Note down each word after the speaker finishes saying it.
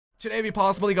Today we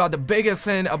possibly got the biggest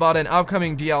hint about an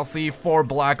upcoming DLC for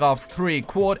Black Ops 3,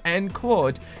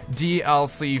 quote-unquote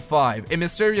DLC 5. A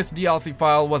mysterious DLC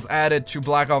file was added to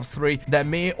Black Ops 3 that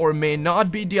may or may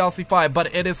not be DLC 5,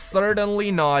 but it is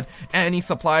certainly not any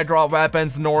supply drop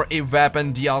weapons nor a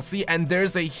weapon DLC, and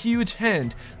there's a huge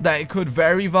hint that it could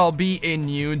very well be a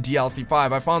new DLC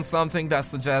 5. I found something that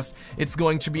suggests it's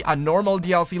going to be a normal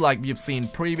DLC like we've seen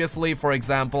previously, for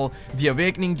example, the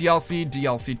Awakening DLC,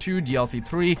 DLC 2, DLC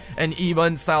 3, and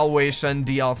even Salvation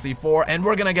DLC 4, and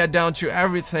we're gonna get down to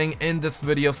everything in this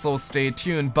video, so stay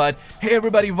tuned. But hey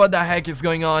everybody, what the heck is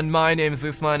going on? My name is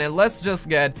Usman, and let's just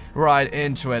get right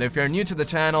into it. If you're new to the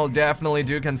channel, definitely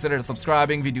do consider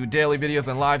subscribing. We do daily videos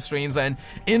and live streams, and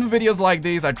in videos like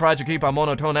these I try to keep a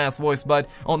monotone ass voice, but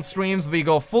on streams we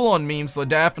go full on memes, so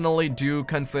definitely do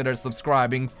consider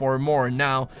subscribing for more.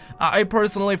 Now, I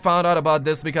personally found out about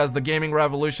this because the Gaming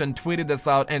Revolution tweeted this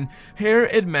out, and here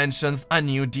it mentions a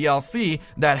new DLC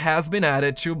that has been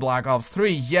added to Black Ops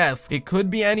 3. Yes, it could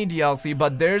be any DLC,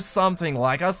 but there's something,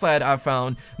 like I said, I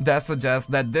found that suggests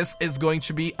that this is going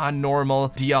to be a normal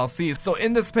DLC. So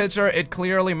in this picture, it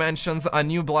clearly mentions a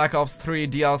new Black Ops 3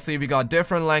 DLC. We got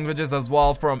different languages as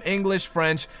well, from English,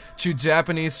 French, to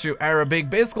Japanese, to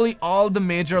Arabic. Basically, all the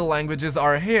major languages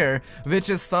are here, which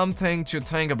is something to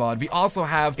think about. We also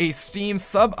have a Steam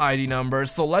sub-ID number,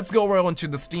 so let's go over onto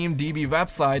the Steam DB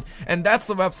website, and that's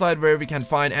the website where we can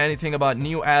find anything about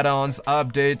new add-ons,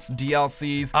 updates,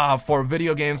 DLCs for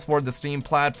video games for the Steam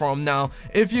platform. Now,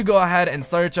 if you go ahead and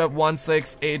search up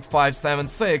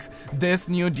 168576, this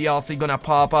new DLC gonna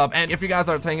pop up. And if you guys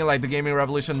are thinking like the Gaming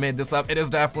Revolution made this up, it is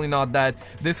definitely not that.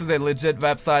 This is a legit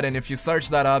website, and if you search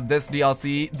that up, this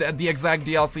DLC, the exact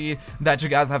DLC that you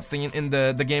guys have seen in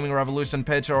the Gaming Revolution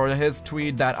picture or his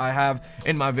tweet that I have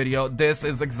in my video, this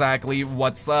is exactly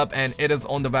what's up, and it is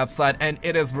on the website, and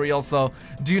it is real, so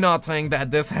do not think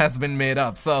that this has been made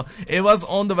up. So it was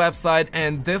on the website,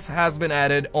 and this has been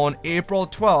added on April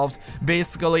 12th,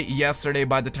 basically yesterday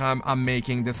by the time I'm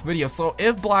making this video. So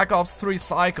if Black Ops 3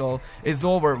 cycle is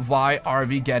over, why are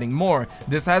we getting more?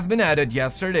 This has been added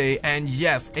yesterday, and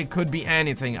yes, it could be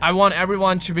anything. I want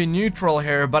everyone to be neutral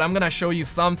here, but I'm gonna show you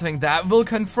something that will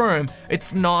confirm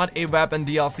it's not a weapon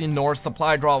DLC nor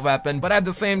supply drop weapon, but at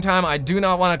the same time I do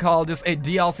not want to call this a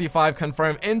DLC 5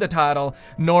 confirmed in the title,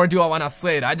 nor do I want to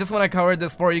say it. I just want to cover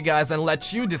this for you guys and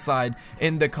let you decide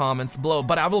in the comments below,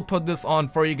 but I will put this on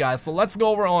for you guys. So let's go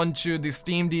over on to the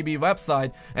SteamDB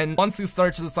website, and once you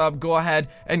search this up, go ahead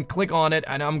and click on it,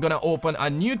 and I'm gonna open a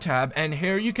new tab, and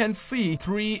here you can see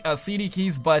three CD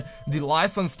keys, but the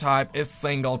license type is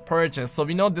single purchase. So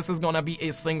we know this is gonna be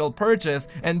a single purchase,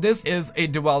 and this is a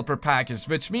developer package,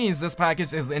 which means this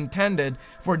package is intended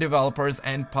for developers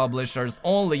and publishers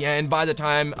only. And by the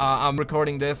time I'm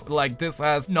recording this, like, this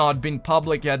has not been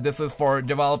public yet. This is for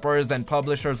developers and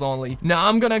publishers only. Now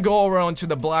I'm gonna go over onto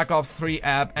the Black Ops 3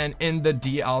 app, and in the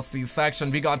DLC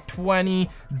section we got 20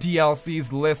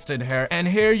 DLCs listed here, and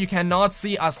here you cannot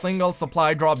see a single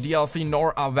supply drop DLC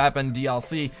nor a weapon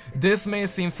DLC. This may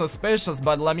seem suspicious,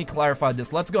 but let me clarify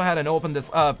this. Let's go ahead and open this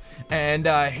up, and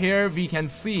here we can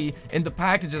see in the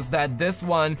packages that this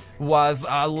one was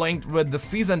linked with the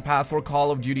season pass for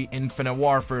Call of Duty Infinite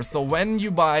Warfare. So when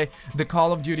you buy the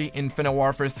Call of Duty Infinite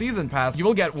Warfare season pass, you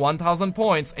will get 1000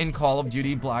 points in Call of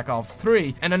Duty Black Ops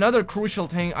 3. And another crucial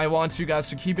thing I want you guys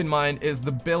to keep in mind is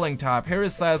the billing tab. Here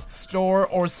it says store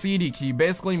or CD key.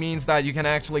 Basically means that you can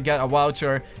actually get a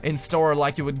voucher in store,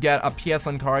 like you would get a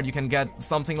PSN card, you can get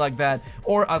something like that,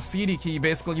 or a CD key.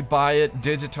 Basically you buy it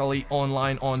digitally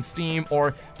online on Steam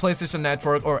or PlayStation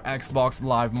Network or Xbox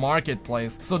Live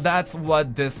Marketplace. So that's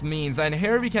what this means. And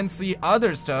here we can see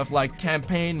other stuff like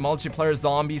campaign, multiplayer,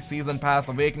 zombie, season pass,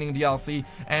 awakening DLC,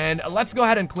 and let's go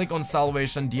ahead and click on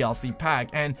Salvation DLC pack,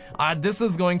 and this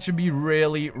is going to be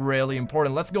really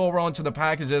important. Let's go over onto the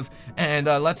packages, and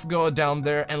let's go down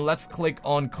there and let's click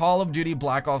on Call of Duty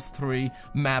Black Ops 3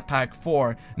 Map Pack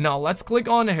 4. Now let's click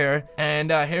on here,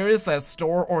 and here it says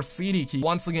store or CD key.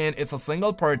 Once again, it's a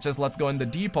single purchase. Let's go in the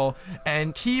depot,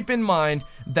 and keep in mind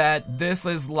that this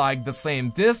is like the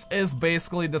same. This is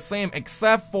basically the same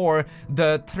except for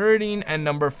the 13 and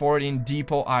number 14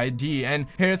 depot ID, and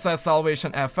here it says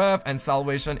Salvation FF and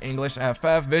Salvation English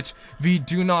FF, which we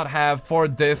do not have for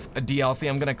this DLC.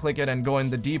 I'm gonna click it and go in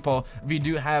the depot. We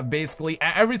do have basically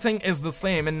everything is the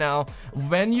same, and now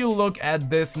when you look at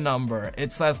this number,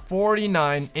 it says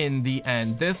 49 in the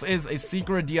end. This is a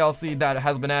secret DLC that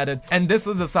has been added, and this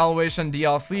is a Salvation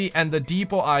DLC, and the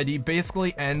depot ID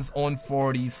basically ends on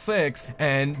 46,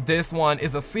 and this one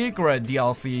is a secret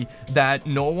DLC that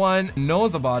no one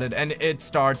knows about it, and it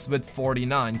starts with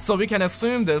 49. So we can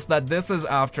assume that this is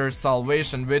after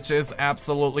Salvation, which which is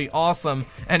absolutely awesome.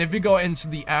 And if we go into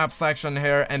the app section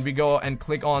here and we go and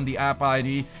click on the app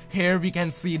ID, here we can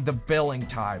see the billing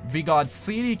type. We got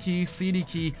CD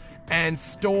key, and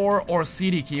store or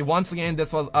CD key. Once again,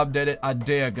 this was updated a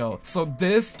day ago. So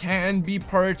this can be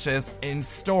purchased in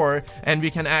store, and we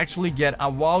can actually get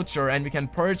a voucher and we can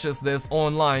purchase this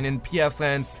online in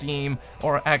PSN, Steam,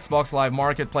 or Xbox Live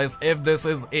Marketplace if this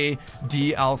is a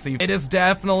DLC. It is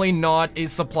definitely not a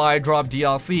supply drop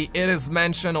DLC. It is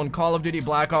mentioned on Call of Duty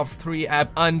Black Ops 3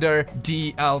 app under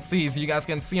DLCs. You guys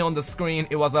can see on the screen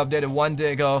it was updated 1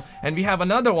 day ago, and we have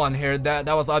another one here that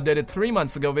was updated 3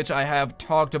 months ago, which I have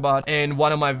talked about in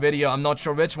one of my videos. I'm not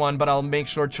sure which one, but I'll make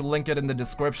sure to link it in the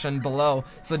description below,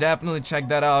 so definitely check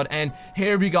that out. And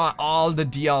here we got all the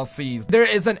DLCs. There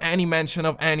isn't any mention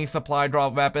of any supply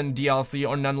drop weapon DLC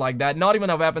or none like that, not even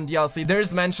a weapon DLC.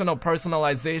 There's mention of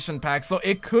personalization pack, so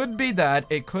it could be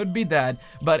that,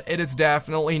 but it is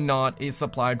definitely not a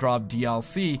supply drop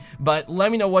DLC. But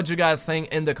let me know what you guys think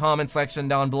in the comment section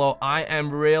down below. I am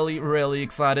really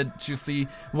excited to see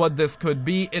what this could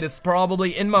be. It is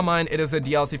probably, in my mind, it is a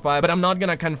DLC 5, but I'm not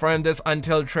gonna confirm this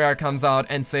until Treyarch comes out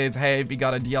and says, hey, we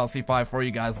got a DLC 5 for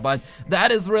you guys. But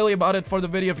that is really about it for the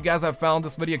video. If you guys have found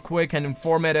this video quick and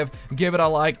informative, give it a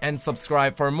like and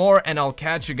subscribe for more, and I'll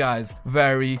catch you guys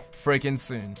very freaking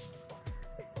soon.